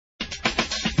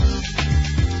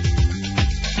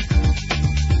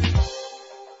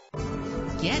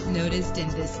Get noticed in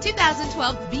this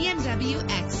 2012 BMW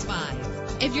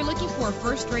X5. If you're looking for a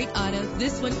first-rate auto,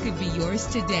 this one could be yours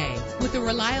today. With a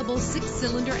reliable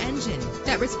 6-cylinder engine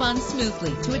that responds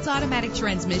smoothly to its automatic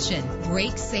transmission,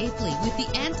 brakes safely with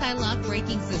the anti-lock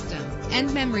braking system,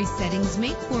 and memory settings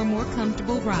make for a more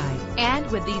comfortable ride. And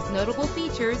with these notable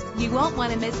features, you won't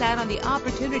want to miss out on the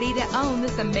opportunity to own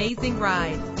this amazing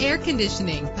ride. Air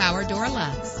conditioning, power door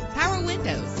locks, power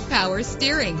windows, power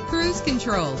steering, cruise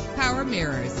control, power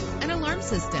mirrors, an alarm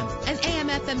system, an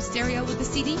AM/FM stereo with a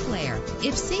CD player.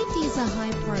 If safety is a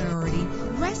high priority,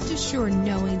 rest assured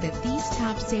knowing that these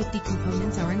top safety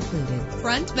components are included: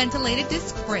 front ventilated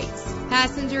disc brakes,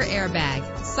 passenger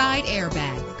airbag, side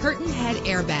airbag, curtain head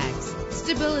airbags,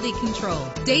 stability control,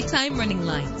 daytime running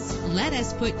lights. Let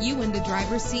us put you in the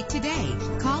driver's seat today.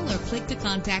 Call or click to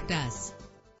contact us.